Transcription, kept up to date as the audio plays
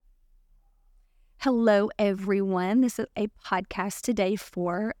Hello, everyone. This is a podcast today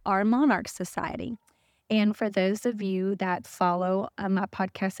for our Monarch Society. And for those of you that follow my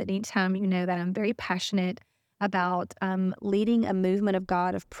podcast at any time, you know that I'm very passionate about leading a movement of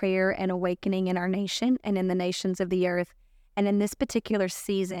God of prayer and awakening in our nation and in the nations of the earth. And in this particular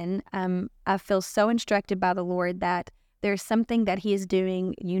season, I feel so instructed by the Lord that there's something that He is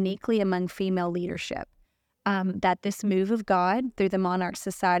doing uniquely among female leadership. That this move of God through the Monarch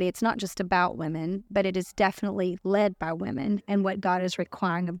Society, it's not just about women, but it is definitely led by women and what God is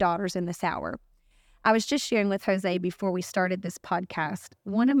requiring of daughters in this hour. I was just sharing with Jose before we started this podcast,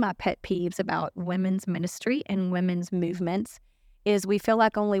 one of my pet peeves about women's ministry and women's movements is we feel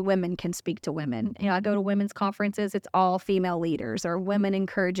like only women can speak to women. I go to women's conferences, it's all female leaders or women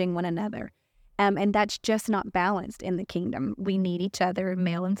encouraging one another. And that's just not balanced in the kingdom. We need each other,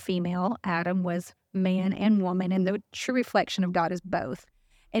 male and female. Adam was man and woman, and the true reflection of God is both.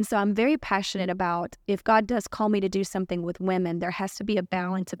 And so I'm very passionate about if God does call me to do something with women, there has to be a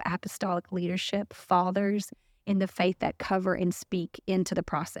balance of apostolic leadership, fathers in the faith that cover and speak into the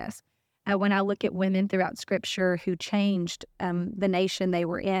process. When I look at women throughout Scripture who changed the nation they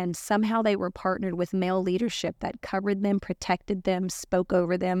were in, somehow they were partnered with male leadership that covered them, protected them, spoke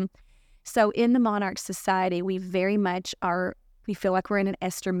over them. So in the Monarch Society, we very much we feel like we're in an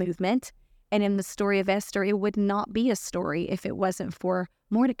Esther movement. And in the story of Esther, it would not be a story if it wasn't for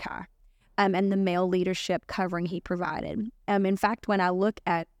Mordecai and the male leadership covering he provided. In fact, when I look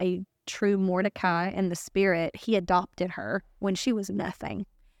at a true Mordecai in the spirit, he adopted her when she was nothing.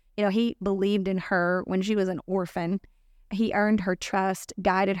 He believed in her when she was an orphan. He earned her trust,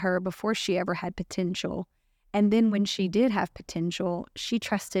 guided her before she ever had potential. And then when she did have potential, she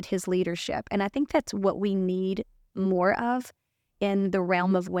trusted his leadership. And I think that's what we need more of in the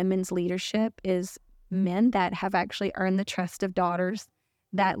realm of women's leadership is men that have actually earned the trust of daughters,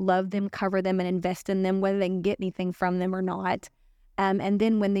 that love them, cover them, and invest in them, whether they can get anything from them or not. And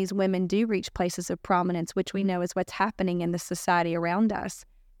then when these women do reach places of prominence, which we know is what's happening in the society around us,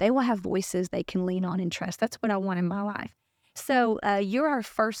 they will have voices they can lean on and trust. That's what I want in my life. So you're our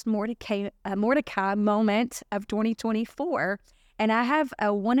first Mordecai moment of 2024, and I have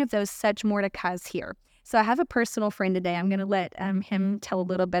one of those such Mordecais here. So I have a personal friend today. I'm going to let him tell a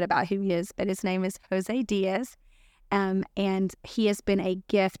little bit about who he is, but his name is Jose Diaz, and he has been a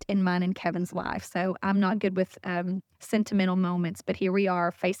gift in mine and Kevin's life. So I'm not good with sentimental moments, but here we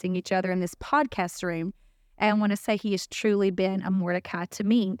are facing each other in this podcast room, and I want to say he has truly been a Mordecai to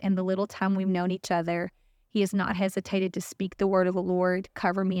me in the little time we've known each other. He has not hesitated to speak the word of the Lord,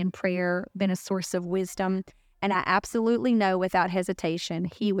 cover me in prayer, been a source of wisdom. And I absolutely know without hesitation,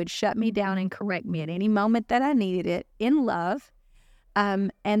 he would shut me down and correct me at any moment that I needed it in love.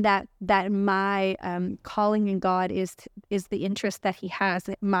 And that my calling in God is the interest that he has.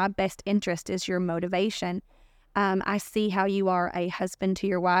 My best interest is your motivation. I see how you are a husband to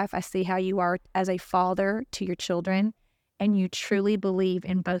your wife. I see how you are as a father to your children. And you truly believe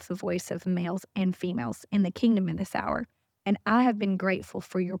in both the voice of males and females in the kingdom in this hour. And I have been grateful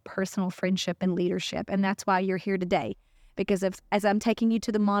for your personal friendship and leadership. And that's why you're here today. Because as I'm taking you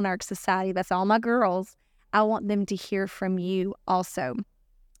to the Monarch Society, that's all my girls, I want them to hear from you also.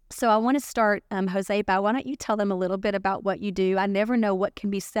 So I want to start, Jose, by why don't you tell them a little bit about what you do? I never know what can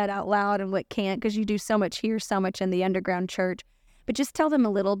be said out loud and what can't because you do so much here, so much in the underground church. But just tell them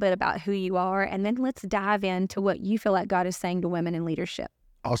a little bit about who you are, and then let's dive into what you feel like God is saying to women in leadership.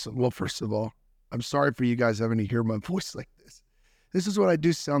 Awesome. Well, first of all, I'm sorry for you guys having to hear my voice like this. This is what I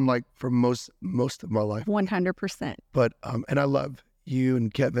do sound like for most of my life. 100%. But, and I love you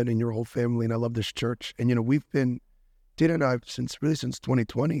and Kevin and your whole family, and I love this church. And, we've been, Dana and I, since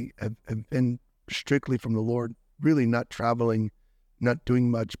 2020, have been strictly from the Lord, really not traveling, not doing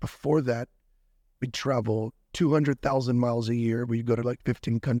much. Before that, we'd travel 200,000 miles a year. We'd go to like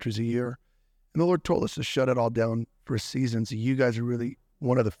 15 countries a year. And the Lord told us to shut it all down for a season. So you guys are really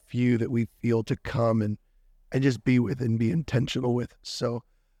one of the few that we feel to come and just be with and be intentional with. So,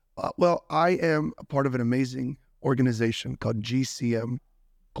 I am a part of an amazing organization called GCM,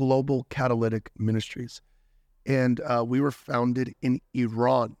 Global Catalytic Ministries. And we were founded in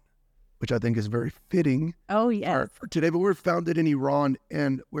Iran, which I think is very fitting for today. But we're founded in Iran,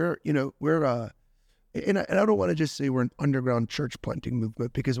 and we're and I don't want to just say we're an underground church planting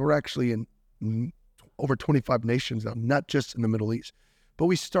movement, because we're actually in over 25 nations now, not just in the Middle East. But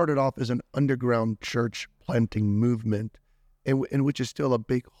we started off as an underground church planting movement, and which is still a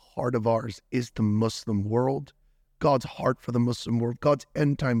big heart of ours, is the Muslim world, God's heart for the Muslim world, God's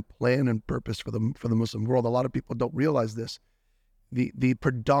end time plan and purpose for the Muslim world. A lot of people don't realize this. The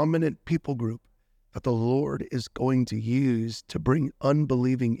predominant people group that the Lord is going to use to bring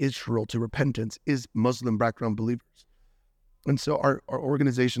unbelieving Israel to repentance is Muslim background believers. And so our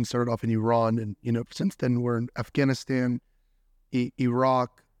organization started off in Iran, and since then we're in Afghanistan,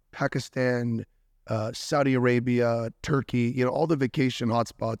 Iraq, Pakistan, Saudi Arabia, Turkey, all the vacation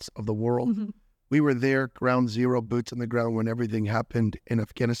hotspots of the world. Mm-hmm. We were there, ground zero, boots on the ground when everything happened in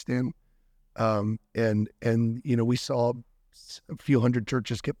Afghanistan. And we saw a few hundred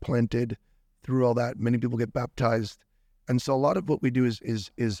churches get planted through all that. Many people get baptized. And so a lot of what we do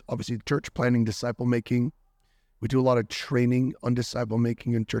is obviously church planning, disciple making. We do a lot of training on disciple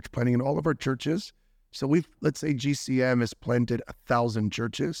making and church planning in all of our churches. So let's say GCM has planted 1,000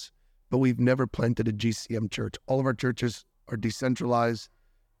 churches, but we've never planted a GCM church. All of our churches are decentralized.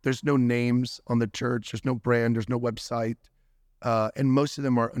 There's no names on the church. There's no brand. There's no website. And most of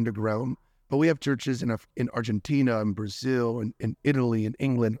them are underground. But we have churches in Argentina and Brazil and in Italy and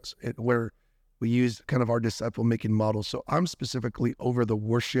England where we use kind of our disciple-making model. So I'm specifically over the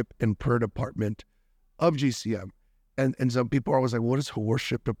worship and prayer department of GCM. And some people are always like, what does a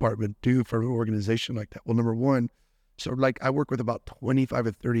worship department do for an organization like that? Well, number one, so I work with about 25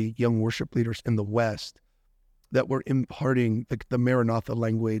 or 30 young worship leaders in the West that were imparting the Maranatha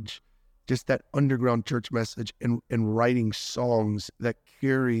language, just that underground church message, and writing songs that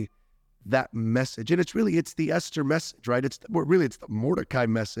carry that message. And it's the Esther message, right? It's the Mordecai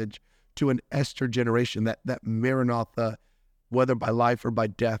message to an Esther generation, that Maranatha, whether by life or by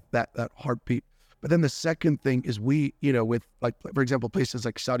death, that heartbeat. But then the second thing is with, like, for example, places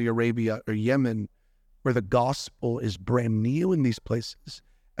like Saudi Arabia or Yemen, where the gospel is brand new in these places.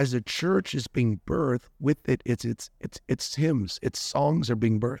 As a church is being birthed, with it's hymns, its songs are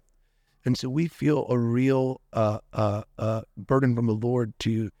being birthed. And so we feel a real burden from the Lord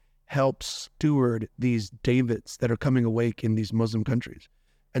to help steward these Davids that are coming awake in these Muslim countries.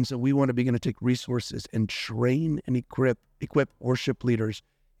 And so we want to begin to take resources and train and equip worship leaders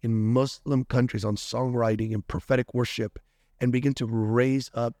in Muslim countries on songwriting and prophetic worship, and begin to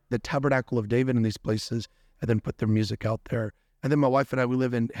raise up the tabernacle of David in these places, and then put their music out there. And then my wife and I, we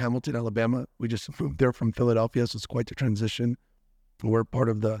live in Hamilton, Alabama. We just moved there from Philadelphia, so it's quite the transition. We're part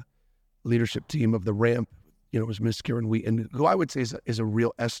of the leadership team of the Ramp. It was Miss Karen Wheaton, who I would say is a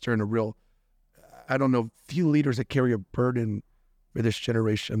real Esther and a real, few leaders that carry a burden for this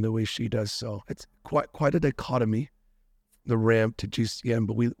generation the way she does. So it's quite a dichotomy, the Ramp to GCM.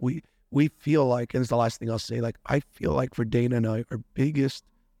 But we feel like, and it's the last thing I'll say, like, I feel like for Dana and I, our biggest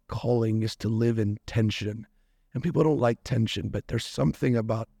calling is to live in tension. And people don't like tension, but there's something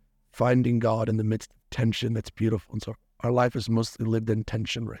about finding God in the midst of tension that's beautiful. And so our life is mostly lived in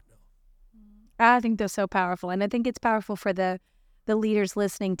tension right now. I think that's so powerful. And I think it's powerful for the leaders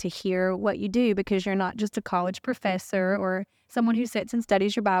listening to hear what you do, because you're not just a college professor or someone who sits and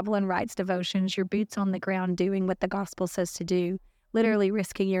studies your Bible and writes devotions. You're boots on the ground doing what the gospel says to do, literally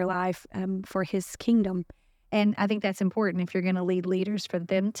risking your life for his kingdom. And I think that's important if you're going to lead leaders, for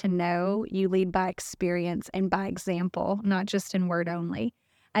them to know you lead by experience and by example, not just in word only.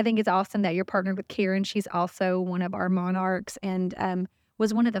 I think it's awesome that you're partnered with Karen. She's also one of our monarchs, and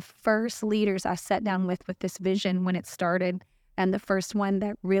was one of the first leaders I sat down with this vision when it started, and the first one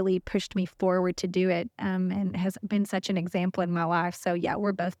that really pushed me forward to do it, and has been such an example in my life. So yeah,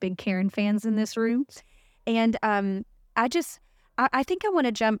 we're both big Karen fans in this room. And I think I want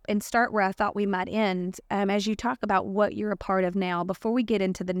to jump and start where I thought we might end, as you talk about what you're a part of now. Before we get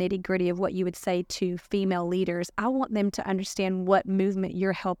into the nitty-gritty of what you would say to female leaders, I want them to understand what movement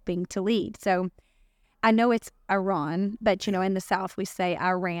you're helping to lead. So I know it's Iran, but, in the South we say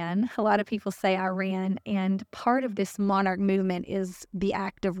Iran. A lot of people say Iran, and part of this monarch movement is the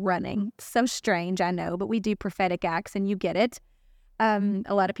act of running. So strange, I know, but we do prophetic acts, and you get it. A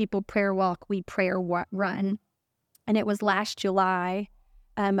lot of people prayer walk, we prayer run. And it was last July,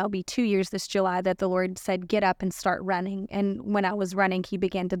 it'll be 2 years this July, that the Lord said, get up and start running. And when I was running, he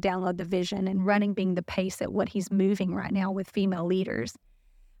began to download the vision, and running being the pace at what he's moving right now with female leaders.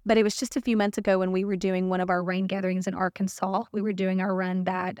 But it was just a few months ago when we were doing one of our rain gatherings in Arkansas. We were doing our run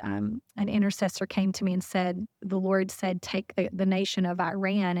that an intercessor came to me and said, the Lord said, take the nation of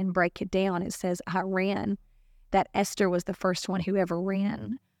Iran and break it down. It says Iran, that Esther was the first one who ever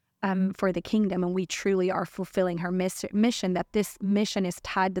ran for the kingdom. And we truly are fulfilling her mission, that this mission is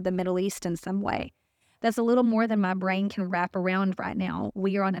tied to the Middle East in some way. That's a little more than my brain can wrap around right now.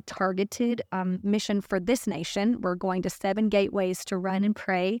 We are on a targeted mission for this nation. We're going to 7 gateways to run and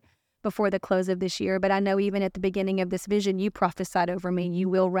pray before the close of this year. But I know even at the beginning of this vision, you prophesied over me, you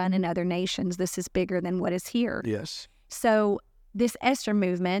will run in other nations. This is bigger than what is here. Yes. So this Esther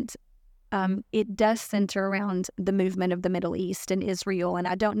movement, it does center around the movement of the Middle East and Israel. And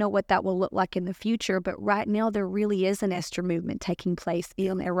I don't know what that will look like in the future, but right now there really is an Esther movement taking place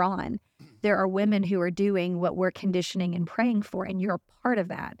in Iran. There are women who are doing what we're conditioning and praying for, and you're a part of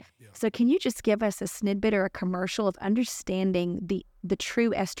that. Yeah. So can you just give us a snippet or a commercial of understanding the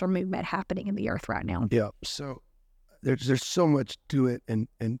true Esther movement happening in the earth right now? Yeah. So there's so much to it, and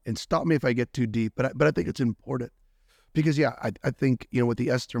stop me if I get too deep, but I think it's important. Because, I think, with the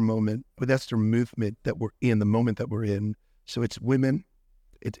Esther movement that we're in, the moment that we're in, so it's women,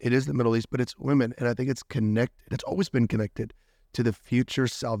 it is the Middle East, but it's women, and I think it's connected. It's always been connected to the future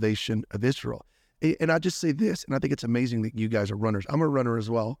salvation of Israel. And I just say this, and I think it's amazing that you guys are runners. I'm a runner as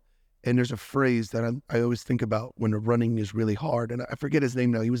well, and there's a phrase that I always think about when the running is really hard, and I forget his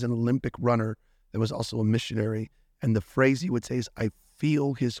name now. He was an Olympic runner that was also a missionary, and the phrase he would say is, "I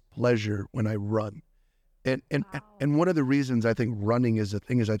feel his pleasure when I run." And Wow. and one of the reasons I think running is a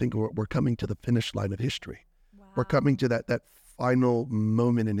thing is I think we're coming to the finish line of history. Wow. We're coming to that final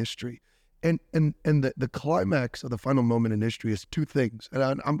moment in history. And the climax of the final moment in history is two things.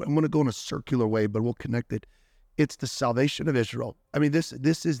 And I'm going to go in a circular way, but we'll connect it. It's the salvation of Israel. I mean, this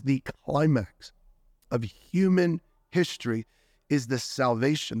is the climax of human history, is the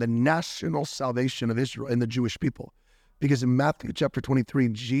salvation, the national salvation of Israel and the Jewish people. Because in Matthew chapter 23,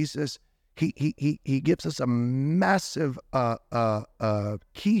 Jesus, he gives us a massive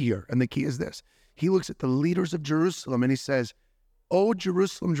key here. And the key is this. He looks at the leaders of Jerusalem and he says, "Oh,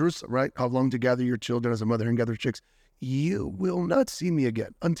 Jerusalem, Jerusalem," right? "How long to gather your children as a mother and gather chicks? You will not see me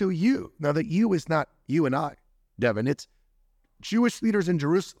again until you." Now that you is not you and I, Devin. It's Jewish leaders in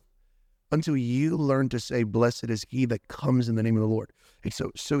Jerusalem. "Until you learn to say, 'Blessed is he that comes in the name of the Lord.'" And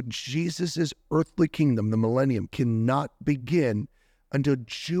so Jesus's earthly kingdom, the millennium, cannot begin until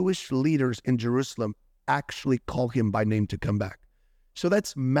Jewish leaders in Jerusalem actually call him by name to come back. So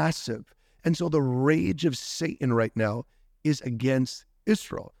that's massive. And so the rage of Satan right now is against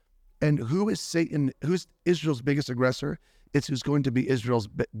Israel. And who is Satan? Who's Israel's biggest aggressor? It's who's going to be Israel's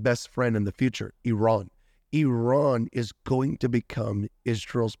best friend in the future, Iran. Iran is going to become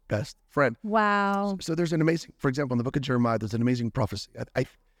Israel's best friend. Wow. So there's an amazing, for example, in the book of Jeremiah, there's an amazing prophecy.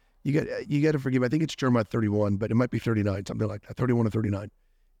 You got to forgive me. I think it's Jeremiah 31, but it might be 39, something like that, 31 or 39.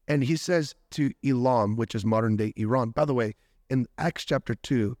 And he says to Elam, which is modern day Iran. By the way, in Acts chapter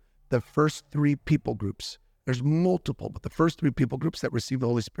 2, the first three people groups, there's multiple, but the first three people groups that receive the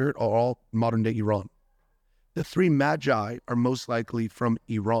Holy Spirit are all modern day Iran. The three magi are most likely from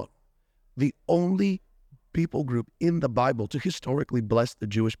Iran. The only people group in the Bible to historically bless the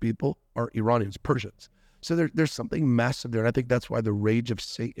Jewish people are Iranians, Persians. So there's something massive there, and I think that's why the rage of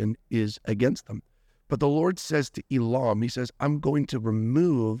Satan is against them. But the Lord says to Elam, he says, "I'm going to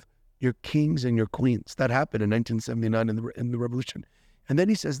remove your kings and your queens." That happened in 1979 in the revolution. And then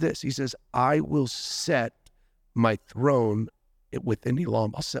he says this, he says, "I will set my throne within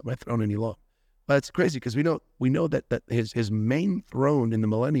Elam." I'll set my throne in Elam. But it's crazy because we know that his main throne in the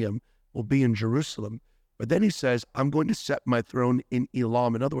millennium will be in Jerusalem. But then he says, "I'm going to set my throne in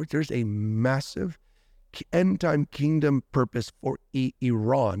Elam." In other words, there's a massive end-time kingdom purpose for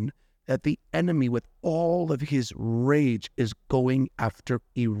Iran, that the enemy with all of his rage is going after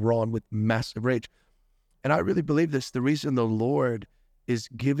Iran with massive rage. And I really believe this. The reason the Lord is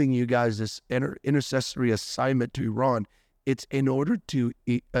giving you guys this intercessory assignment to Iran, it's in order to,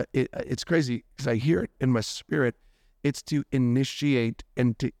 it's crazy because I hear it in my spirit, it's to initiate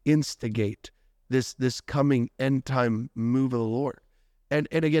and to instigate this coming end-time move of the Lord. And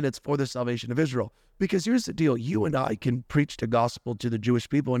again, it's for the salvation of Israel. Because here's the deal, you and I can preach the gospel to the Jewish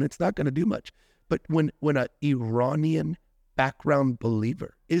people and it's not going to do much. But when an Iranian background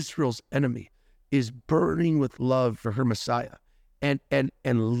believer, Israel's enemy, is burning with love for her Messiah and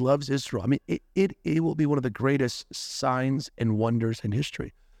loves Israel, I mean, it will be one of the greatest signs and wonders in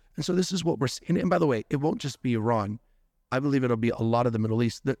history. And so this is what we're seeing. And by the way, it won't just be Iran. I believe it'll be a lot of the Middle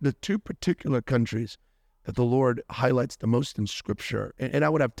East. The two particular countries that the Lord highlights the most in Scripture, and I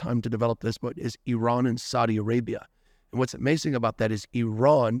would have time to develop this, but is Iran and Saudi Arabia. And what's amazing about that is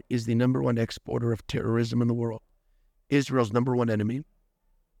Iran is the number one exporter of terrorism in the world. Israel's number one enemy.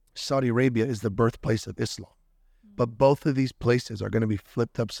 Saudi Arabia is the birthplace of Islam. But both of these places are going to be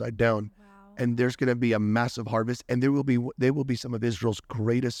flipped upside down. Wow. And there's going to be a massive harvest, and they will be some of Israel's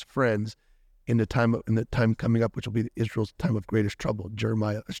greatest friends in the time coming up, which will be Israel's time of greatest trouble.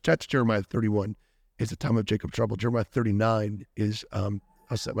 That's Jeremiah 31. Is the time of Jacob's trouble. Jeremiah 39 is, I'll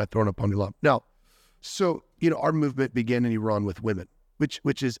set my throne upon Elam. Now, so, our movement began in Iran with women,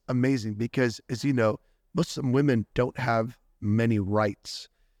 which is amazing because, as you know, Muslim women don't have many rights.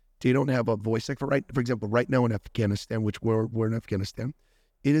 They don't have a voice. Like for example, right now in Afghanistan, which we're in Afghanistan,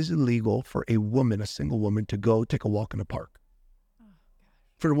 it is illegal for a woman, a single woman, to go take a walk in a park.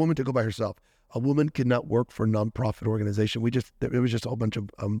 For a woman to go by herself. A woman cannot work for a nonprofit organization. It was just a whole bunch of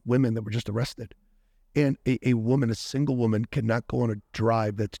women that were just arrested. And a woman, a single woman, cannot go on a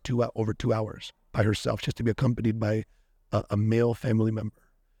drive that's over 2 hours by herself. She has to be accompanied by a male family member.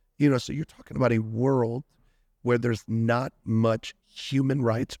 So you're talking about a world where there's not much human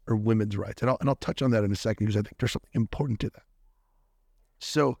rights or women's rights. And I'll touch on that in a second because I think there's something important to that.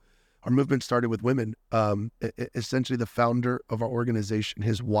 So our movement started with women. Essentially, the founder of our organization,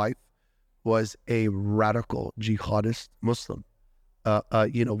 his wife, was a radical jihadist Muslim. Went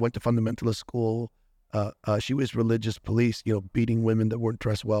to fundamentalist school. She was religious police, beating women that weren't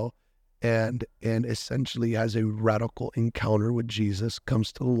dressed well, and essentially has a radical encounter with Jesus,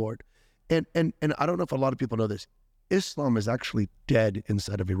 comes to the Lord. And I don't know if a lot of people know this. Islam is actually dead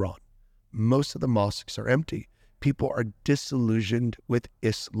inside of Iran. Most of the mosques are empty. People are disillusioned with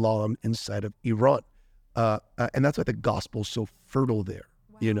Islam inside of Iran. And that's why the gospel is so fertile there,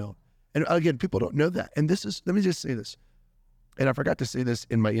 Wow. And again, people don't know that. And let me just say this. And I forgot to say this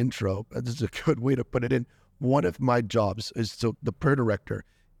in my intro. This is a good way to put it in. One of my jobs is, so the prayer director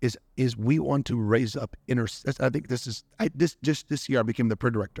is we want to raise up I think this year I became the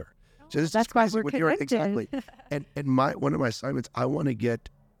prayer director. So That's why we're connected. Exactly. And one of my assignments, I want to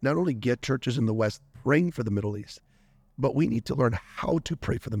not only get churches in the West praying for the Middle East, but we need to learn how to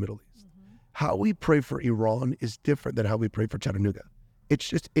pray for the Middle East. Mm-hmm. How we pray for Iran is different than how we pray for Chattanooga. It's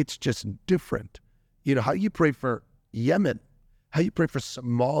just different. How you pray for Yemen, how you pray for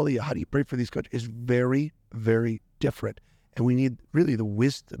Somalia, how do you pray for these countries is very, very different. And we need really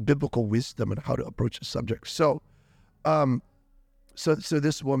the biblical wisdom on how to approach the subject. So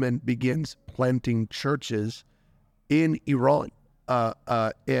this woman begins planting churches in Iran.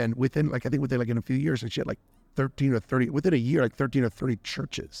 And within in a few years, she had 13 or 30, within a year, 13 or 30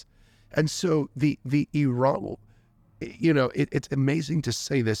 churches. And so the Iran, it's amazing to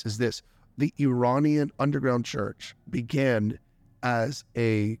say this, the Iranian underground church began as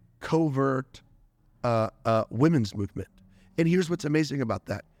a covert women's movement. And here's what's amazing about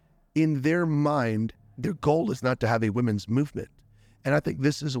that. In their mind, their goal is not to have a women's movement. And I think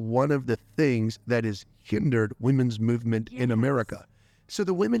this is one of the things that has hindered women's movement in America. So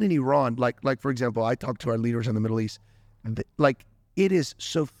the women in Iran, like for example, I talk to our leaders in the Middle East, it is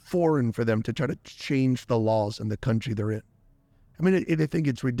so foreign for them to try to change the laws in the country they're in. I mean, I think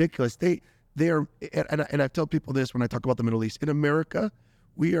it's ridiculous. They are, and I tell people this when I talk about the Middle East. In America,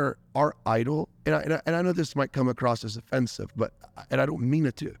 our idol, and I know this might come across as offensive, and I don't mean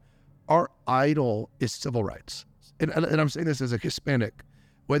it to. Our idol is civil rights. And I'm saying this as a Hispanic,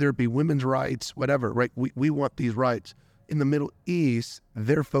 whether it be women's rights, whatever, right? We want these rights. In the Middle East,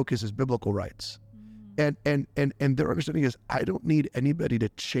 their focus is biblical rights. And their understanding is, I don't need anybody to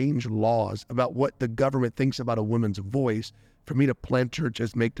change laws about what the government thinks about a woman's voice for me to plant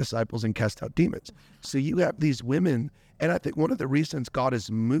churches, make disciples, and cast out demons. So you have these women, and I think one of the reasons God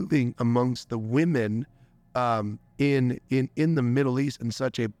is moving amongst the women in the Middle East in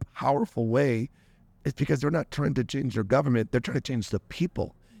such a powerful way is because they're not trying to change their government, they're trying to change the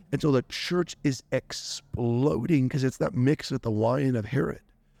people. And so the church is exploding because it's not mixed with the wine of Herod.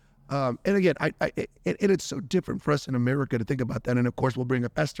 And again, and it's so different for us in America to think about that. And of course, we'll bring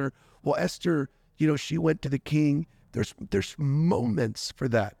up Esther. Well, Esther, she went to the king. There's moments for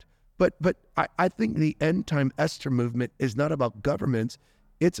that. But I think the end time Esther movement is not about governments.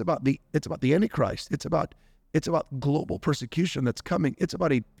 It's about the Antichrist. It's about global persecution that's coming. It's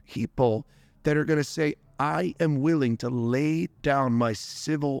about a people that are going to say, I am willing to lay down my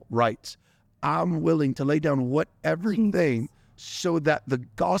civil rights. I'm willing to lay down everything so that the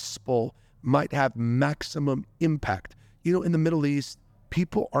gospel might have maximum impact. In the Middle East,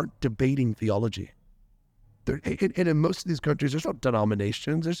 people aren't debating theology. And in most of these countries, there's no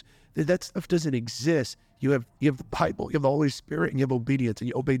denominations. That stuff doesn't exist. You have the Bible, you have the Holy Spirit, and you have obedience, and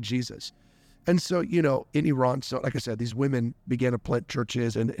you obey Jesus. And so, in Iran, so like I said, these women began to plant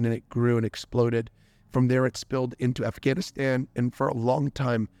churches, and it grew and exploded. From there, it spilled into Afghanistan. And for a long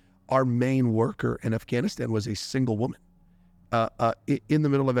time, our main worker in Afghanistan was a single woman. In the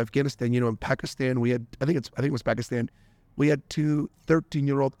middle of Afghanistan, in Pakistan, we had, I think it was Pakistan, we had 2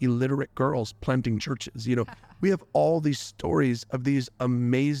 13-year-old illiterate girls planting churches. We have all these stories of these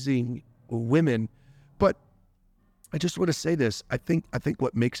amazing women. But I just want to say this. I think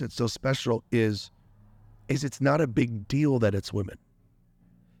what makes it so special is it's not a big deal that it's women.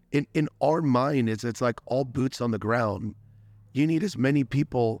 In our mind, it's like all boots on the ground. You need as many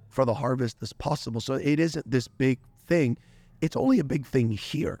people for the harvest as possible. So it isn't this big thing. It's only a big thing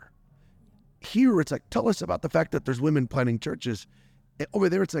here. Here, it's like, tell us about the fact that there's women planting churches. Over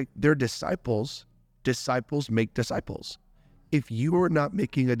there, it's like they're disciples. Disciples make disciples. If you are not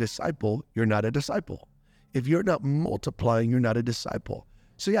making a disciple, you're not a disciple. If you're not multiplying, you're not a disciple.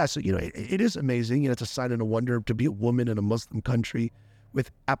 So yeah, it is amazing. It's a sign and a wonder to be a woman in a Muslim country with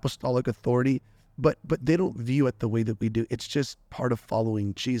apostolic authority, but they don't view it the way that we do. It's just part of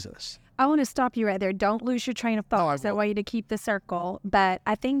following Jesus. I want to stop you right there. Don't lose your train of thought. I want you to keep the circle. But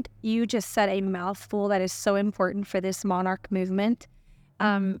I think you just said a mouthful that is so important for this monarch movement.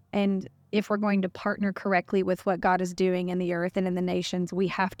 And if we're going to partner correctly with what God is doing in the earth and in the nations, we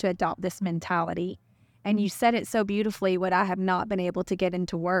have to adopt this mentality. And you said it so beautifully, what I have not been able to get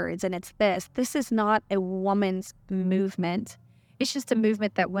into words. And it's this. This is not a woman's movement. It's just a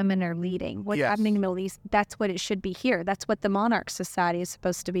movement that women are leading. What's happening in the Middle East, that's what it should be here. That's what the Monarch Society is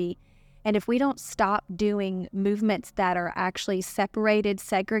supposed to be. And if we don't stop doing movements that are actually separated,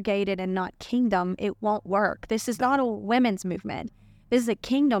 segregated, and not kingdom, it won't work. This is not a women's movement. This is a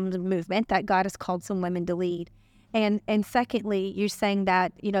kingdom movement that God has called some women to lead. And secondly, you're saying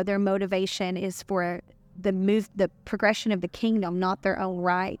that, their motivation is for the progression of the kingdom, not their own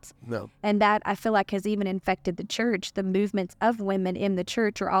rights. No. And that, I feel like, has even infected the church. The movements of women in the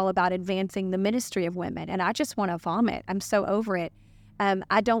church are all about advancing the ministry of women. And I just want to vomit. I'm so over it.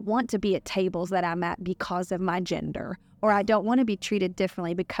 I don't want to be at tables that I'm at because of my gender, or I don't want to be treated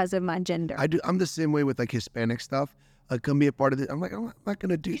differently because of my gender. I'm the same way with like Hispanic stuff. Come be a part of it. I'm like, I'm not going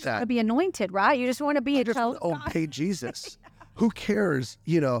to do that. You just want to be anointed, right? You just want to be I just want to obey Jesus. Who cares?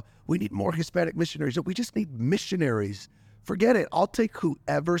 We need more Hispanic missionaries. We just need missionaries. Forget it. I'll take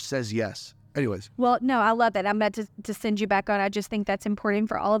whoever says yes. Anyways. Well, no, I love that. I'm about to send you back on. I just think that's important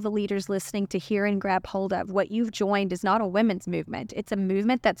for all of the leaders listening to hear and grab hold of. What you've joined is not a women's movement. It's a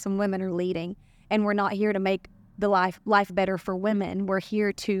movement that some women are leading. And we're not here to make the life better for women. We're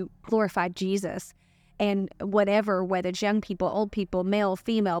here to glorify Jesus. And whether it's young people, old people, male,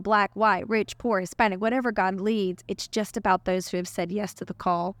 female, black, white, rich, poor, Hispanic, whatever God leads, it's just about those who have said yes to the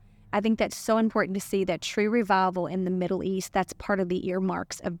call. I think that's so important to see that true revival in the Middle East, that's part of the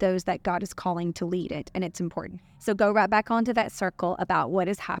earmarks of those that God is calling to lead it, and it's important. So go right back onto that circle about what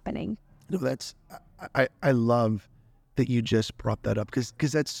is happening. No, I love that you just brought that up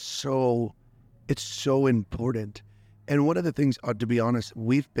because it's so important. And one of the things, to be honest,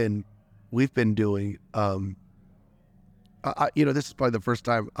 we've been doing, this is probably the first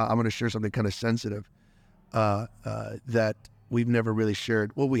time I'm going to share something kind of sensitive that we've never really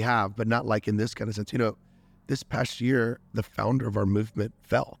shared. Well, we have, but not like in this kind of sense. This past year, the founder of our movement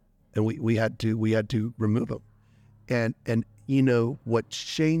fell, and we had to remove him. And what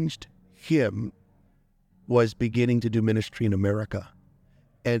changed him was beginning to do ministry in America.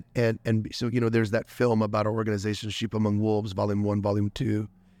 And so there's that film about our organization, Sheep Among Wolves, Volume 1, Volume 2.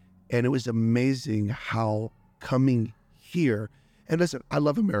 And it was amazing how coming here, and listen, I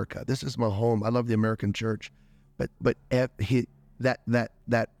love America. This is my home. I love the American church, but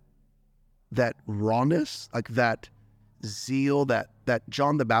that rawness, like that zeal, that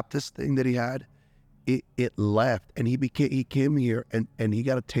John the Baptist thing that he had, it left, and he came here and he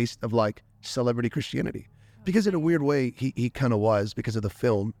got a taste of like celebrity Christianity, because in a weird way he kind of was, because of the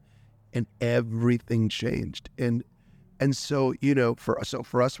film, and everything changed. And so, for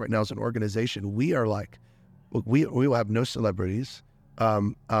us right now as an organization, we are like, we will have no celebrities.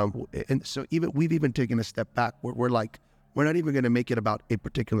 And so we've even taken a step back. We're like, we're not even going to make it about a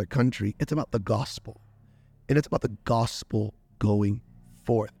particular country. It's about the gospel. And it's about the gospel going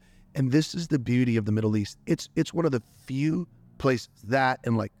forth. And this is the beauty of the Middle East. It's one of the few places, that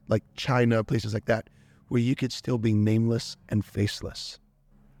and like China, places like that, where you could still be nameless and faceless.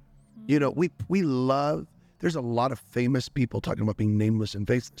 We love, there's a lot of famous people talking about being nameless and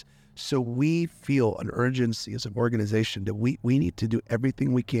faceless. So we feel an urgency as an organization that we need to do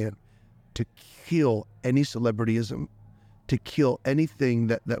everything we can to kill any celebrityism, to kill anything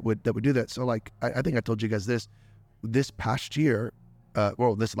that would do that. So like, I think I told you guys this past year,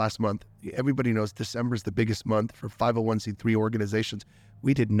 this last month, everybody knows December is the biggest month for 501c3 organizations.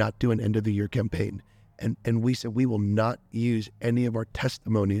 We did not do an end of the year campaign. And we said we will not use any of our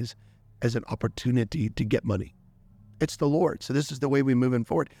testimonies as an opportunity to get money. It's the Lord. So this is the way we're moving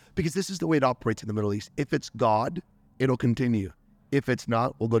forward, because this is the way it operates in the Middle East. If it's God, it'll continue. If it's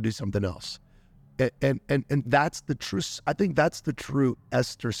not, we'll go do something else. And that's the true, I think that's the true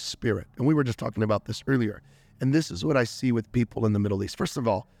Esther spirit. And we were just talking about this earlier. And this is what I see with people in the Middle East. First of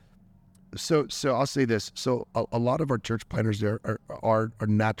all, so I'll say this. So a lot of our church planners there are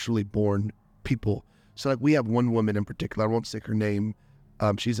naturally born people. So like, we have one woman in particular, I won't say her name.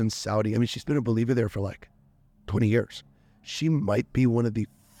 She's in Saudi. I mean, she's been a believer there for like 20 years. She might be one of the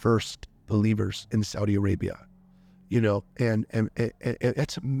first believers in Saudi Arabia. and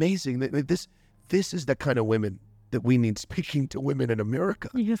it's amazing that this is the kind of women that we need speaking to women in America.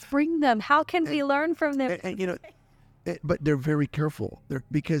 You just bring them. How can we learn from them? But they're very careful.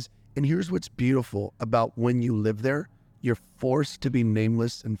 And here's what's beautiful about when you live there, you're forced to be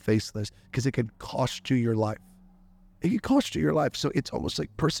nameless and faceless because it could cost you your life. It could cost you your life. So it's almost like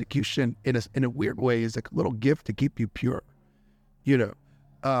persecution in a weird way is like a little gift to keep you pure,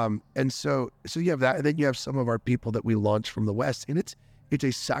 And so you have that, and then you have some of our people that we launch from the West, and it's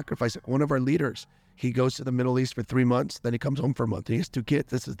a sacrifice. One of our leaders, he goes to the Middle East for 3 months, then he comes home for a month. He has 2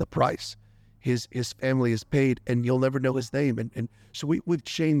 kids. This is the price. His family is paid, and you'll never know his name. And so we've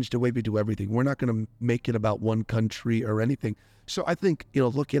changed the way we do everything. We're not going to make it about one country or anything. So I think,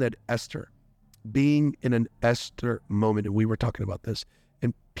 looking at Esther, being in an Esther moment, and we were talking about this,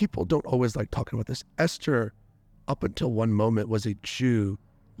 and people don't always like talking about this. Esther, up until one moment, was a Jew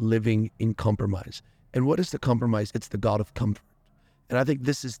living in compromise. And what is the compromise? It's the God of comfort. And I think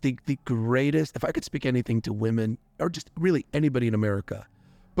this is the greatest, if I could speak anything to women, or just really anybody in America,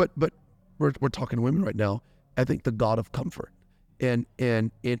 but we're talking to women right now, I think the God of comfort. And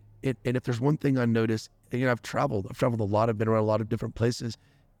if there's one thing I noticed, I've traveled a lot, I've been around a lot of different places,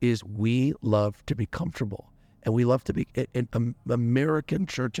 is we love to be comfortable. And we love to be, American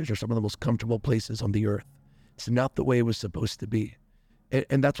churches are some of the most comfortable places on the earth. It's not the way it was supposed to be.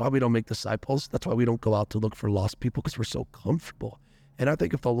 And that's why we don't make disciples. That's why we don't go out to look for lost people, because we're so comfortable. And I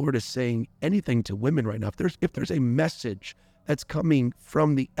think if the Lord is saying anything to women right now, if there's a message that's coming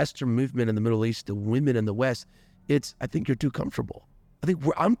from the Esther movement in the Middle East to women in the West, I think you're too comfortable.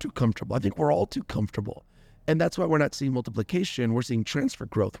 I'm too comfortable. I think we're all too comfortable. And that's why we're not seeing multiplication. We're seeing transfer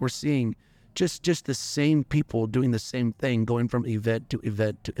growth. We're seeing just the same people doing the same thing, going from event to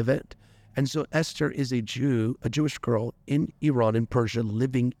event to event. And so Esther is a Jewish girl in Iran, in Persia,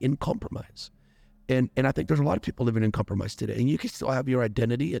 living in compromise. And I think there's a lot of people living in compromise today. And you can still have your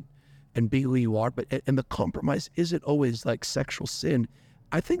identity and be who you are, and the compromise isn't always like sexual sin.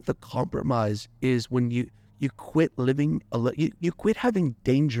 I think the compromise is when you quit living, you quit having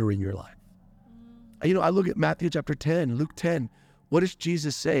danger in your life. I look at Matthew chapter 10, Luke 10. What does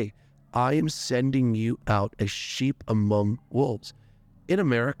Jesus say? I am sending you out as sheep among wolves. In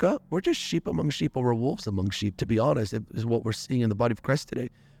America, we're just sheep among sheep, or we're wolves among sheep, to be honest, is what we're seeing in the body of Christ today.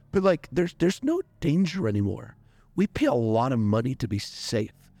 But there's no danger anymore. We pay a lot of money to be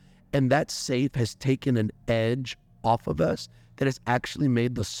safe. And that safe has taken an edge off of us that has actually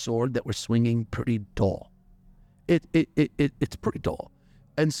made the sword that we're swinging pretty dull. It's pretty dull.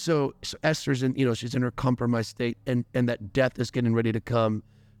 And so Esther's she's in her compromised state, and that death is getting ready to come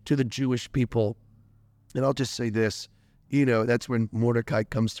to the Jewish people. And I'll just say this, that's when Mordecai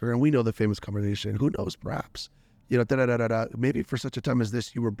comes to her, and we know the famous conversation. Who knows, perhaps, maybe for such a time as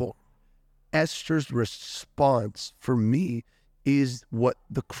this, you were born. Esther's response for me is what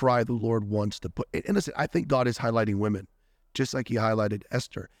the cry the Lord wants to put. And listen, I think God is highlighting women, just like he highlighted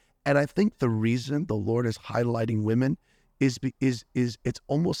Esther. And I think the reason the Lord is highlighting women is it's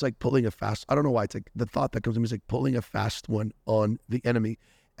almost like pulling a fast. I don't know why. It's like the thought that comes to me is like pulling a fast one on the enemy.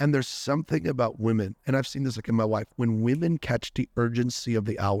 And there's something about women, and I've seen this like in my wife, when women catch the urgency of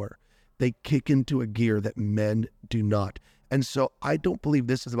the hour, they kick into a gear that men do not. And so I don't believe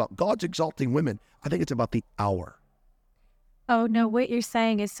this is about God's exalting women. I think it's about the hour. Oh, no, what you're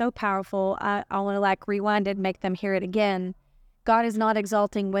saying is so powerful. I want to rewind it and make them hear it again. God is not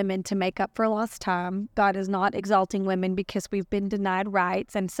exalting women to make up for lost time. God is not exalting women because we've been denied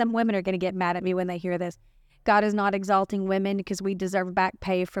rights. And some women are going to get mad at me when they hear this. God is not exalting women because we deserve back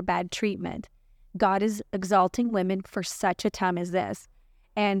pay for bad treatment. God is exalting women for such a time as this.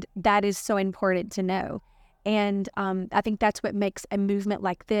 And that is so important to know. And I think that's what makes a movement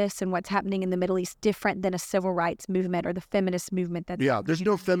like this and what's happening in the Middle East different than a civil rights movement or the feminist movement. There's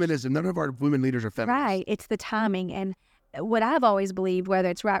no feminism. None of our women leaders are feminists. Right. It's the timing. And what I've always believed, whether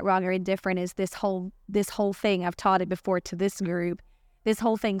it's right, wrong, or indifferent, is this whole thing. I've taught it before to this group. This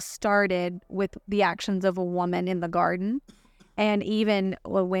whole thing started with the actions of a woman in the garden. And even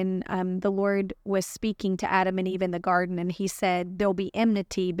when the Lord was speaking to Adam and Eve in the garden, and he said, there'll be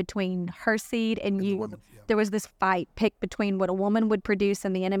enmity between her seed and you. Woman, yeah. There was this fight picked between what a woman would produce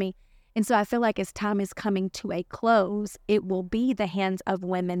and the enemy. And so I feel like as time is coming to a close, it will be the hands of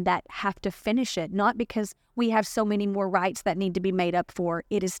women that have to finish it, not because we have so many more rights that need to be made up for.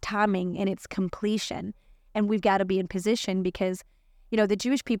 It is timing and it's completion. And we've got to be in position because, the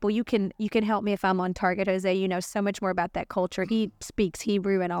Jewish people, you can help me if I'm on target, Jose. You know so much more about that culture. He speaks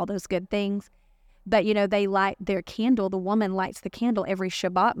Hebrew and all those good things. But, they light their candle. The woman lights the candle every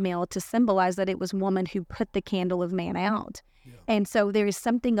Shabbat meal to symbolize that it was woman who put the candle of man out. Yeah. And so there is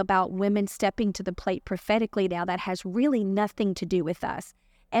something about women stepping to the plate prophetically now that has really nothing to do with us.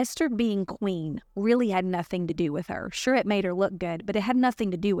 Esther being queen really had nothing to do with her. Sure, it made her look good, but it had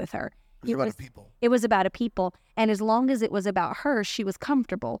nothing to do with her. It was about a people. It was about a people. And as long as it was about her, she was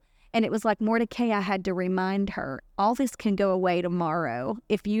comfortable. And it was like Mordecai, I had to remind her, all this can go away tomorrow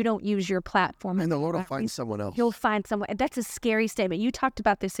if you don't use your platform. And the Lord will find someone else. He'll find someone. That's a scary statement. You talked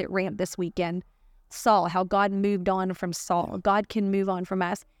about this at Ramp this weekend. Saul, how God moved on from Saul. God can move on from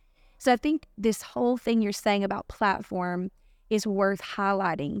us. So I think this whole thing you're saying about platform is worth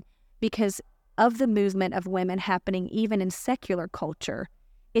highlighting because of the movement of women happening even in secular culture.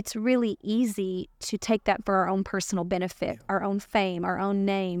 It's really easy to take that for our own personal benefit, our own fame, our own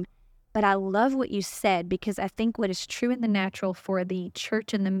name. But I love what you said because I think what is true in the natural for the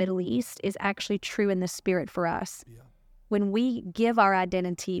church in the Middle East is actually true in the spirit for us. Yeah. When we give our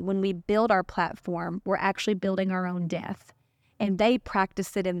identity, when we build our platform, we're actually building our own death. And they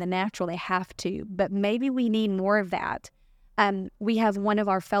practice it in the natural. They have to. But maybe we need more of that. We have one of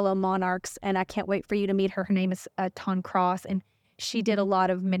our fellow monarchs, and I can't wait for you to meet her. Her name is Ton Cross, and she did a lot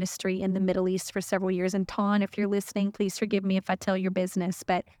of ministry in the Middle East for several years. And Ton, if you're listening, please forgive me if I tell your business,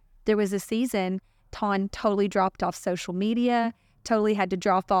 but there was a season Ton totally dropped off social media, totally had to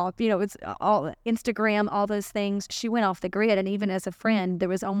drop off, it's all Instagram, all those things. She went off the grid, and even as a friend, there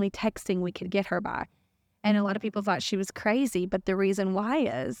was only texting we could get her by. And a lot of people thought she was crazy, but the reason why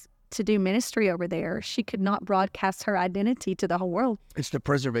is to do ministry over there, she could not broadcast her identity to the whole world. It's the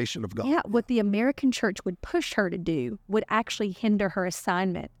preservation of God. Yeah, what the American church would push her to do would actually hinder her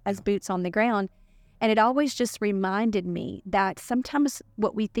assignment as boots on the ground. And it always just reminded me that sometimes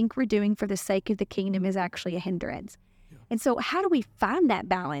what we think we're doing for the sake of the kingdom is actually a hindrance. Yeah. And so how do we find that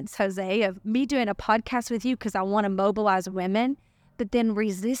balance, Jose, of me doing a podcast with you because I want to mobilize women, but then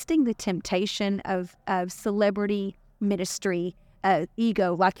resisting the temptation of celebrity ministry,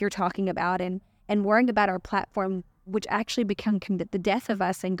 ego, like you're talking about, and worrying about our platform, which actually become the death of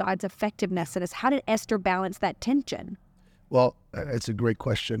us and God's effectiveness in us. How did Esther balance that tension? Well, it's a great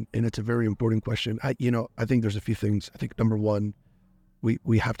question, and it's a very important question. I think there's a few things. I think number one,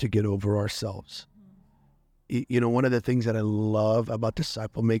 we have to get over ourselves. One of the things that I love about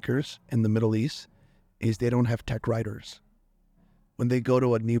disciple makers in the Middle East is they don't have tech writers. When they go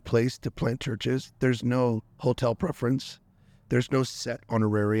to a new place to plant churches, there's no hotel preference. There's no set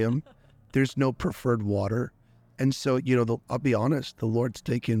honorarium. There's no preferred water. And so, I'll be honest, the Lord's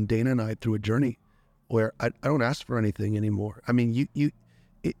taken Dana and I through a journey where I don't ask for anything anymore. I mean,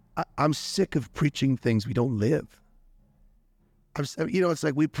 I'm sick of preaching things we don't live. It's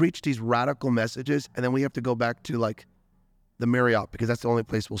like we preach these radical messages and then we have to go back to like the Marriott because that's the only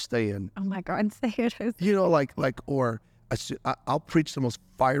place we'll stay in. Oh my God, say it. I'll preach the most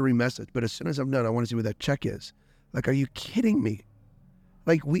fiery message, but as soon as I'm done, I want to see what that check is. Like, are you kidding me?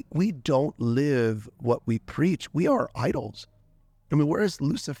 Like, we don't live what we preach. We are idols. I mean, we're as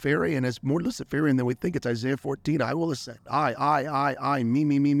Luciferian, as more Luciferian than we think. It's Isaiah 14. I will ascend. I,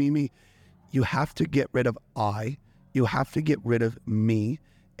 me. You have to get rid of I. You have to get rid of me.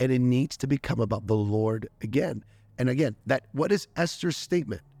 And it needs to become about the Lord again. And again, what is Esther's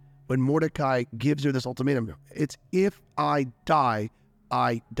statement when Mordecai gives her this ultimatum? It's if I die,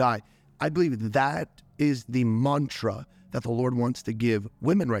 I die. I believe that is the mantra that the Lord wants to give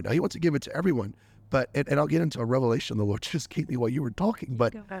women right now. He wants to give it to everyone. But, and I'll get into a revelation the Lord just gave me while you were talking.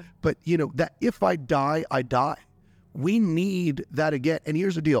 But that if I die, I die. We need that again. And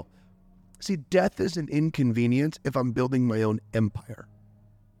here's the deal. See, death is an inconvenience if I'm building my own empire.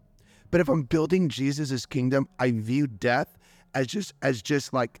 But if I'm building Jesus' kingdom, I view death as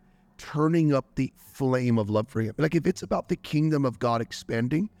just like turning up the flame of love for him. Like if it's about the kingdom of God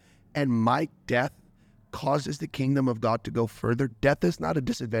expanding and my death causes the kingdom of God to go further, death is not a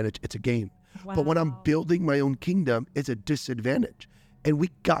disadvantage, it's a gain. Wow. But when I'm building my own kingdom, it's a disadvantage. And we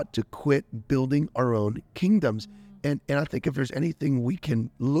got to quit building our own kingdoms. And I think if there's anything we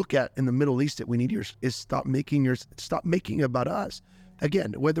can look at in the Middle East that we need here is stop making it about us.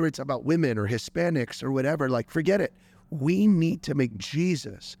 Again, whether it's about women or Hispanics or whatever, like forget it. We need to make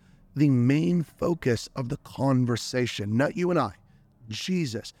Jesus the main focus of the conversation, not you and I,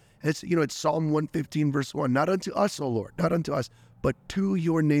 Jesus. It's Psalm 115 verse 1, not unto us, O Lord, not unto us, but to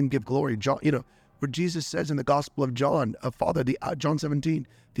your name give glory. John, where Jesus says in the Gospel of John, John 17,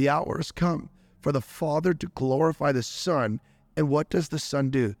 the hour has come for the Father to glorify the Son. And what does the Son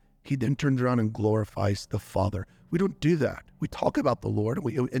do? He then turns around and glorifies the Father. We don't do that. We talk about the Lord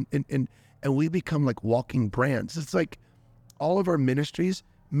and we become like walking brands. It's like all of our ministers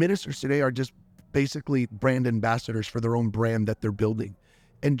today are just basically brand ambassadors for their own brand that they're building.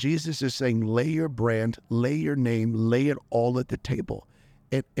 And Jesus is saying, lay your brand, lay your name, lay it all at the table.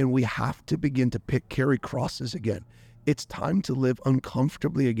 And we have to begin to carry crosses again. It's time to live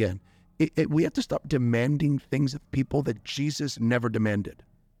uncomfortably again. We have to stop demanding things of people that Jesus never demanded.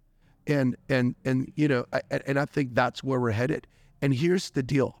 And I think that's where we're headed. And here's the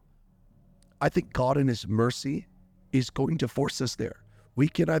deal. I think God in his mercy is going to force us there. We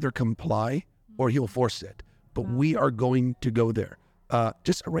can either comply or he'll force it, but we are going to go there.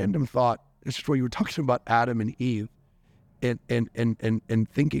 Just a random thought. This is where you were talking about Adam and Eve and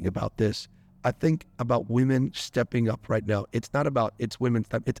thinking about this. I think about women stepping up right now. It's not about it's women's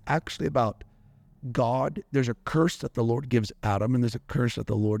time. It's actually about God. There's a curse that the Lord gives Adam, and there's a curse that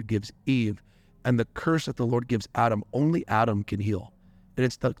the Lord gives Eve. And the curse that the Lord gives Adam, only Adam can heal. And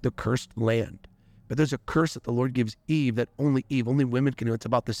it's the cursed land. But there's a curse that the Lord gives Eve that only women can heal. It's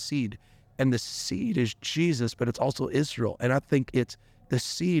about the seed. And the seed is Jesus, but it's also Israel. And I think the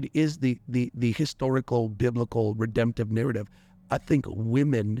seed is the historical, biblical, redemptive narrative. I think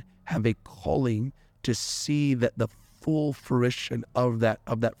women have a calling to see that the full fruition of that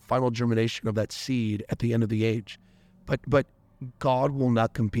final germination of that seed at the end of the age. But God will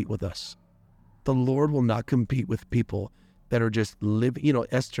not compete with us. The Lord will not compete with people that are just living,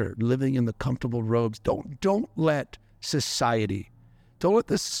 Esther, living in the comfortable robes. Don't let society, don't let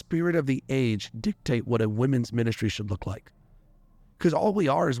the spirit of the age dictate what a women's ministry should look like. Because all we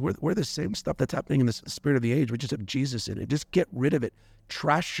are is we're the same stuff that's happening in the spirit of the age. We just have Jesus in it. Just get rid of it.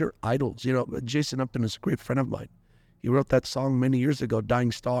 Trash your idols. Jason Upton is a great friend of mine. He wrote that song many years ago,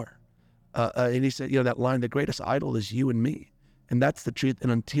 Dying Star. And he said, that line, the greatest idol is you and me. And that's the truth.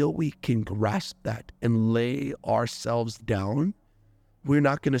 And until we can grasp that and lay ourselves down, we're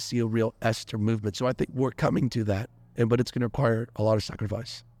not going to see a real Esther movement. So I think we're coming to that, but it's going to require a lot of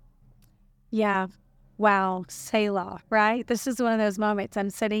sacrifice. Yeah. Wow. Selah, right? This is one of those moments I'm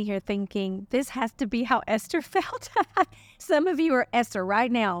sitting here thinking, this has to be how Esther felt. Some of you are Esther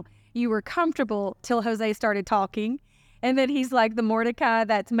right now. You were comfortable till Jose started talking. And then he's like the Mordecai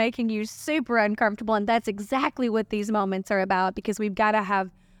that's making you super uncomfortable. And that's exactly what these moments are about, because we've got to have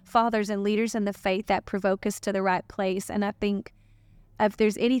fathers and leaders in the faith that provoke us to the right place. And I think if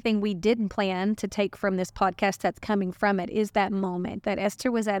there's anything we didn't plan to take from this podcast that's coming from it, is that moment that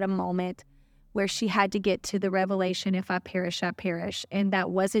Esther was at a moment where she had to get to the revelation, if I perish, I perish. And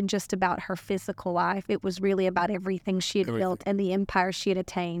that wasn't just about her physical life. It was really about everything she had built and the empire she had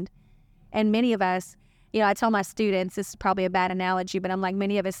attained. And many of us, I tell my students, this is probably a bad analogy, but I'm like,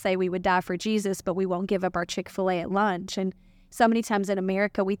 many of us say we would die for Jesus, but we won't give up our Chick-fil-A at lunch. And so many times in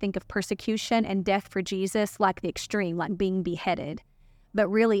America, we think of persecution and death for Jesus like the extreme, like being beheaded. But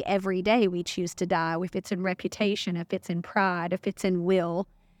really every day we choose to die, if it's in reputation, if it's in pride, if it's in will.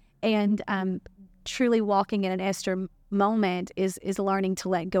 And truly walking in an Esther moment is learning to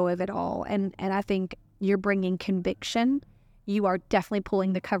let go of it all. And I think you're bringing conviction. You are definitely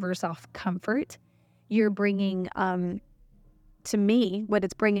pulling the covers off comfort. You're bringing, to me, what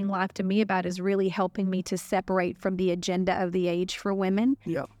it's bringing life to me about is really helping me to separate from the agenda of the age for women,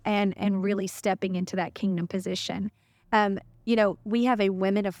 and really stepping into that kingdom position. We have a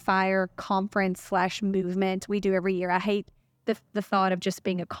Women of Fire conference/movement we do every year. I hate the thought of just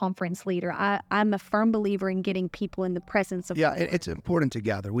being a conference leader. I'm a firm believer in getting people in the presence of God. It's important to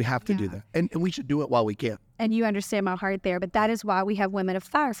gather. We have to do that. And we should do it while we can. And you understand my heart there. But that is why we have Women of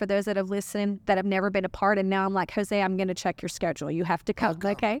Fire. For those that have listened, that have never been a part, and now I'm like, Jose, I'm going to check your schedule. You have to come,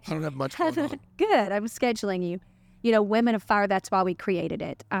 okay? I don't have much going on. Good. I'm scheduling you. Women of Fire, that's why we created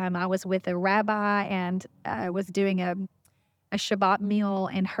it. I was with a rabbi, and I was doing a Shabbat meal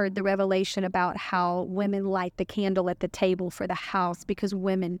and heard the revelation about how women light the candle at the table for the house because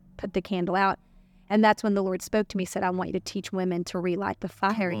women put the candle out. And that's when the Lord spoke to me, said, I want you to teach women to relight the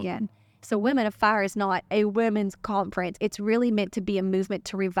fire again. So Women of Fire is not a women's conference. It's really meant to be a movement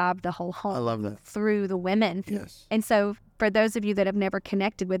to revive the whole home. I love that. Through the women. Yes. And so for those of you that have never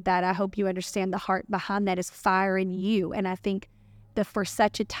connected with that, I hope you understand the heart behind that is fire in you. And I think that for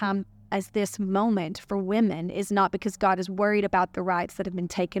such a time as this moment for women is not because God is worried about the rights that have been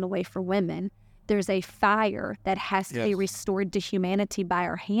taken away for women. There's a fire that has to be restored to humanity by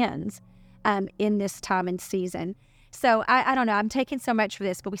our hands in this time and season. So I don't know, I'm taking so much for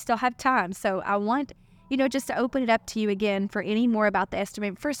this, but we still have time. So I want, just to open it up to you again for any more about the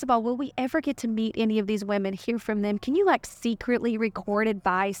estimate. First of all, will we ever get to meet any of these women, hear from them? Can you secretly record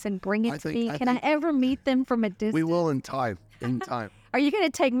advice and bring it to me? Can I ever meet them from a distance? We will in time. Are you going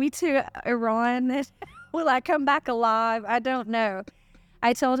to take me to Iran? Will I come back alive? I don't know.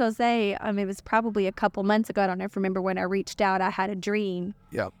 I told Jose, it was probably a couple months ago. I don't know if you remember when I reached out, I had a dream.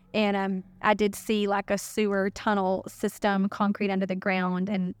 Yeah. And I did see like a sewer tunnel system, concrete under the ground,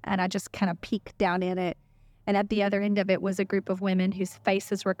 and I just kind of peeked down in it. And at the other end of it was a group of women whose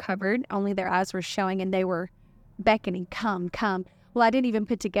faces were covered, only their eyes were showing, and they were beckoning, come, come. Well, I didn't even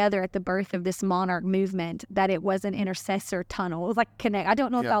put together at the birth of this monarch movement that it was an intercessor tunnel. It was like connect. I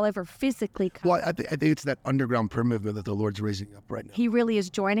don't know if I'll ever physically come. Well, I think it's that underground prayer movement that the Lord's raising up right now. He really is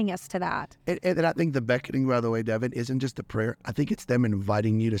joining us to that. And I think the beckoning, by the way, Deven, isn't just a prayer. I think it's them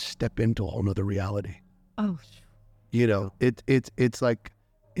inviting you to step into a whole nother reality. Oh, you know, it's like,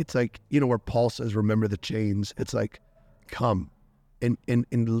 you know, where Paul says, remember the chains. It's like, come and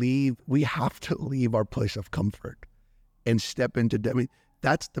leave. We have to leave our place of comfort and step into, I mean,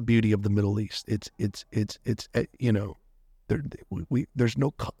 that's the beauty of the Middle East. It's you know, there's no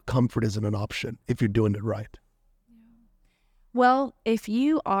comfort isn't an option if you're doing it right. Well, if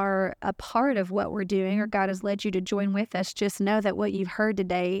you are a part of what we're doing, or God has led you to join with us, just know that what you've heard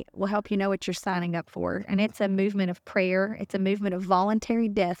today will help you know what you're signing up for. And it's a movement of prayer. It's a movement of voluntary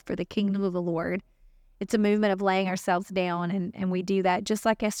death for the kingdom of the Lord. It's a movement of laying ourselves down, and we do that just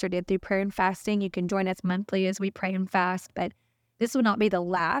like Esther did through prayer and fasting. You can join us monthly as we pray and fast, but this will not be the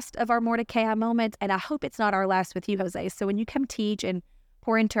last of our Mordecai moments, and I hope it's not our last with you, Jose. So when you come teach and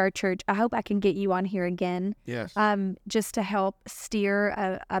pour into our church, I hope I can get you on here again. Yes. Just to help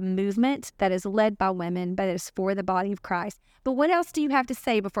steer a movement that is led by women, but is for the body of Christ. But what else do you have to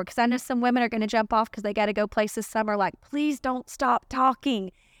say before? Because I know some women are going to jump off because they got to go places. Some are like, please don't stop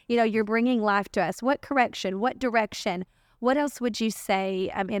talking. You know, you're bringing life to us. What correction? What direction? What else would you say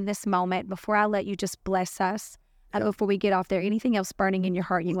in this moment before I let you just bless us? Before we get off there, anything else burning in your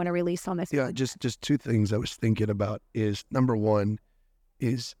heart you want to release on this? Yeah, just two things I was thinking about is, number one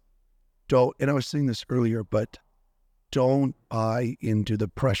is don't, and I was saying this earlier, but don't buy into the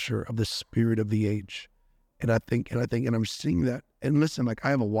pressure of the spirit of the age. And I'm seeing that. And listen, like,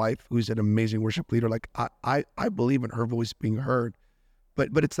 I have a wife who's an amazing worship leader. Like, I believe in her voice being heard.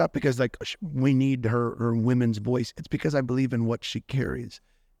 But it's not because like we need her women's voice. It's because I believe in what she carries.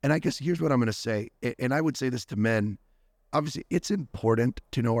 And I guess here's what I'm going to say. And I would say this to men. Obviously, it's important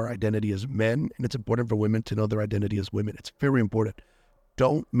to know our identity as men, and it's important for women to know their identity as women. It's very important.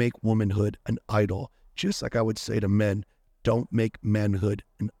 Don't make womanhood an idol. Just like I would say to men, don't make manhood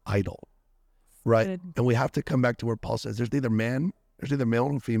an idol. Right? Good. And we have to come back to where Paul says there's neither male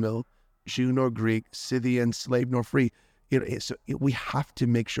nor female, Jew nor Greek, Scythian, slave nor free. You know, so we have to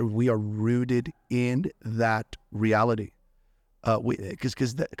make sure we are rooted in that reality,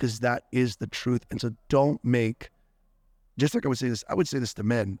 because that is the truth. And so don't make, just like I would say this to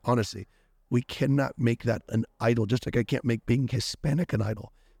men, honestly, we cannot make that an idol, just like I can't make being Hispanic an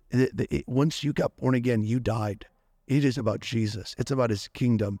idol. Once you got born again, you died. It is about Jesus. It's about his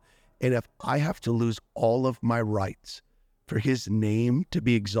kingdom. And if I have to lose all of my rights for his name to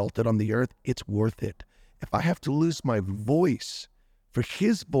be exalted on the earth, it's worth it. If I have to lose my voice for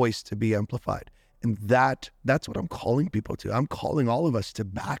his voice to be amplified, and that's what I'm calling people to. I'm calling all of us to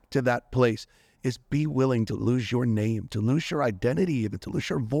back to that place, is be willing to lose your name, to lose your identity, even to lose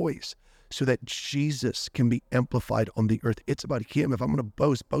your voice, so that Jesus can be amplified on the earth. It's about him. If I'm going to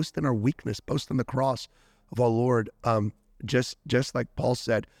boast in our weakness, boast in the cross of our Lord, just like Paul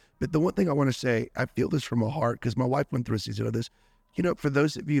said. But the one thing I want to say, I feel this from my heart, because my wife went through a season of this. You know, for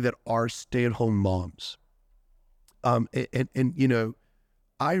those of you that are stay-at-home moms, and you know,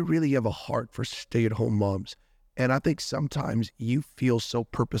 I really have a heart for stay-at-home moms. And I think sometimes you feel so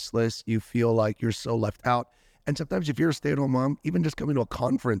purposeless. You feel like you're so left out. And sometimes if you're a stay-at-home mom, even just coming to a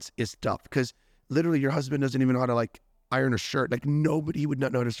conference is tough, because literally your husband doesn't even know how to like iron a shirt. Like, nobody would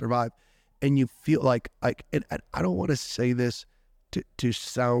not know how to survive. And you feel like and I don't want to say this to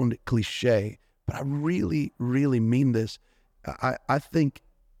sound cliche, but I really, really mean this. I think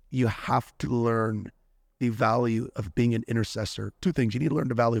you have to learn the value of being an intercessor. Two things. You need to learn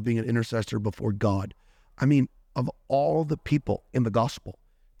the value of being an intercessor before God. I mean, of all the people in the gospel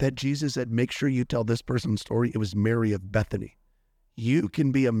that Jesus said, make sure you tell this person's story, it was Mary of Bethany. You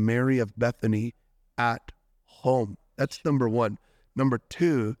can be a Mary of Bethany at home. That's number one. Number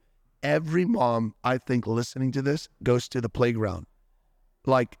two, every mom, I think, listening to this goes to the playground.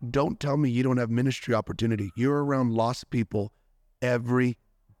 Like, don't tell me you don't have ministry opportunity. You're around lost people every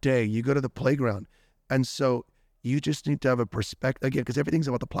day. You go to the playground. And so you just need to have a perspective, again, because everything's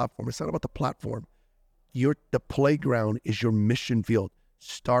about the platform. It's not about the platform. The playground is your mission field.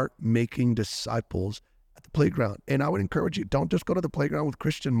 Start making disciples at the playground. And I would encourage you, don't just go to the playground with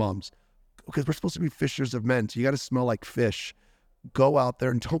Christian moms, because we're supposed to be fishers of men. So you got to smell like fish. Go out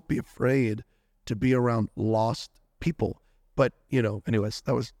there and don't be afraid to be around lost people. But, anyways,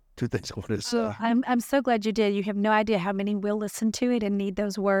 that was two things I wanted to say. So I'm so glad you did. You have no idea how many will listen to it and need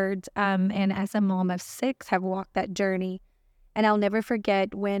those words. And as a mom of 6, have walked that journey. And I'll never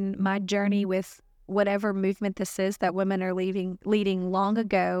forget when my journey with whatever movement this is that women are leading long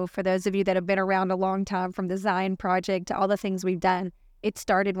ago, for those of you that have been around a long time, from the Zion Project to all the things we've done, it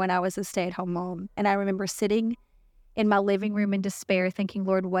started when I was a stay-at-home mom. And I remember sitting in my living room in despair thinking,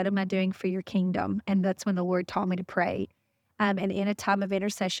 Lord, what am I doing for your kingdom? And that's when the Lord taught me to pray. And in a time of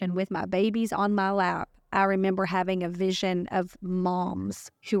intercession with my babies on my lap, I remember having a vision of moms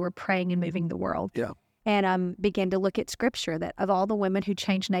who were praying and moving the world. Yeah. And began to look at scripture that of all the women who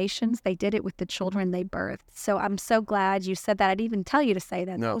changed nations, they did it with the children they birthed. So I'm so glad you said that. I didn't even tell you to say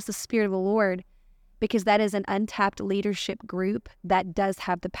that. No. That was the Spirit of the Lord, because that is an untapped leadership group that does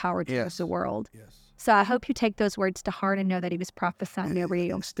have the power to move the world. Yes. So I hope you take those words to heart and know that he was prophesying over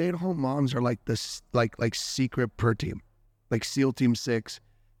you. Stay-at-home moms are like this, like secret prayer team, like SEAL Team 6.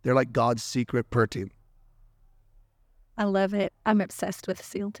 They're like God's secret prayer team. I love it. I'm obsessed with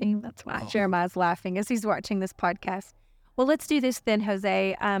SEAL Team. That's why Jeremiah's laughing as he's watching this podcast. Well, let's do this then,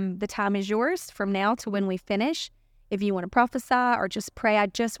 Jose. The time is yours from now to when we finish. If you want to prophesy or just pray, I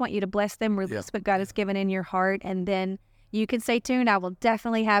just want you to bless them, release what God has given in your heart, and then you can stay tuned. I will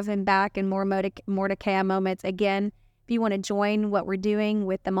definitely have him back in more Mordecai Moments. Again, if you want to join what we're doing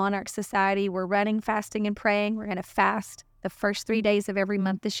with the Monarch Society, we're running fasting and praying. We're going to fast the first 3 days of every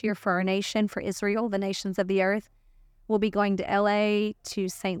month this year for our nation, for Israel, the nations of the earth. We'll be going to LA, to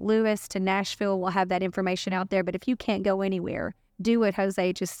St. Louis, to Nashville. We'll have that information out there. But if you can't go anywhere, do what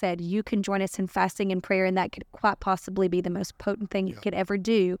Jose just said. You can join us in fasting and prayer, and that could quite possibly be the most potent thing you could ever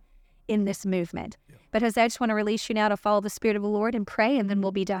do in this movement. Yeah. But Jose, I just want to release you now to follow the Spirit of the Lord and pray, and then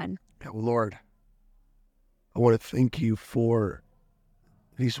we'll be done. Yeah, well, Lord, I want to thank you for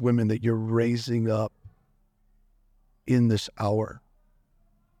these women that you're raising up in this hour.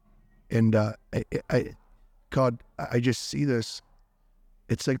 And God, I just see this.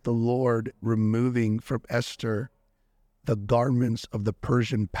 It's like the Lord removing from Esther the garments of the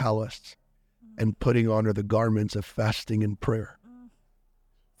Persian palace and putting on her the garments of fasting and prayer.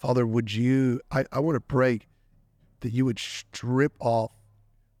 Father, I want to pray that you would strip off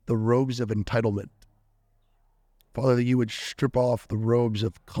the robes of entitlement. Father, that you would strip off the robes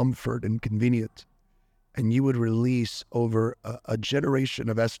of comfort and convenience, and you would release over a generation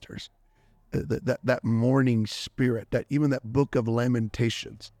of Esthers that mourning spirit, that even that book of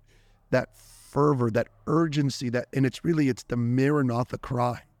Lamentations, that fervor, that urgency, and it's the Maranatha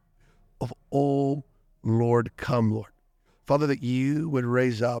cry of, oh, Lord, come, Lord. Father, that you would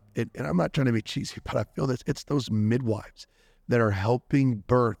raise up, and I'm not trying to be cheesy, but I feel this, it's those midwives that are helping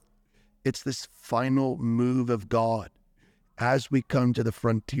birth. It's this final move of God as we come to the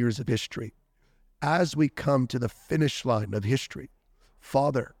frontiers of history, as we come to the finish line of history.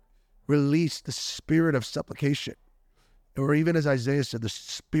 Father, release the spirit of supplication, or even as Isaiah said, the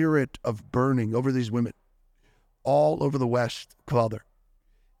spirit of burning over these women all over the West, Father.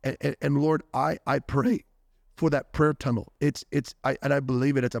 And Lord, I pray for that prayer tunnel. I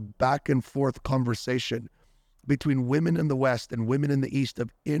believe it's a back and forth conversation between women in the West and women in the East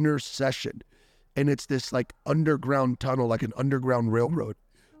of intercession. And it's this like underground tunnel, like an underground railroad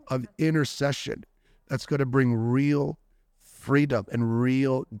of intercession that's going to bring real freedom and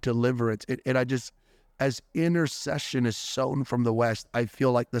real deliverance. And I just, as intercession is sown from the West, I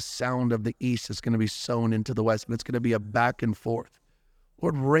feel like the sound of the East is going to be sown into the West, and it's going to be a back and forth.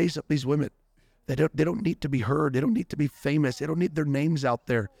 Lord, raise up these women. They don't need to be heard. They don't need to be famous. They don't need their names out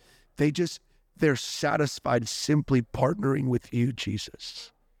there. They're satisfied simply partnering with you,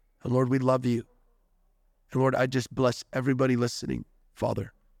 Jesus. And Lord, we love you. And Lord, I just bless everybody listening.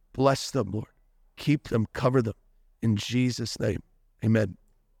 Father, bless them, Lord. Keep them, cover them. In Jesus' name, amen.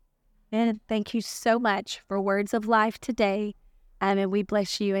 And thank you so much for words of life today. And we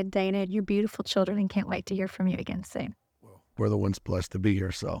bless you and Dana and your beautiful children, and can't wait to hear from you again soon. Well, we're the ones blessed to be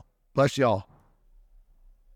here, so bless y'all.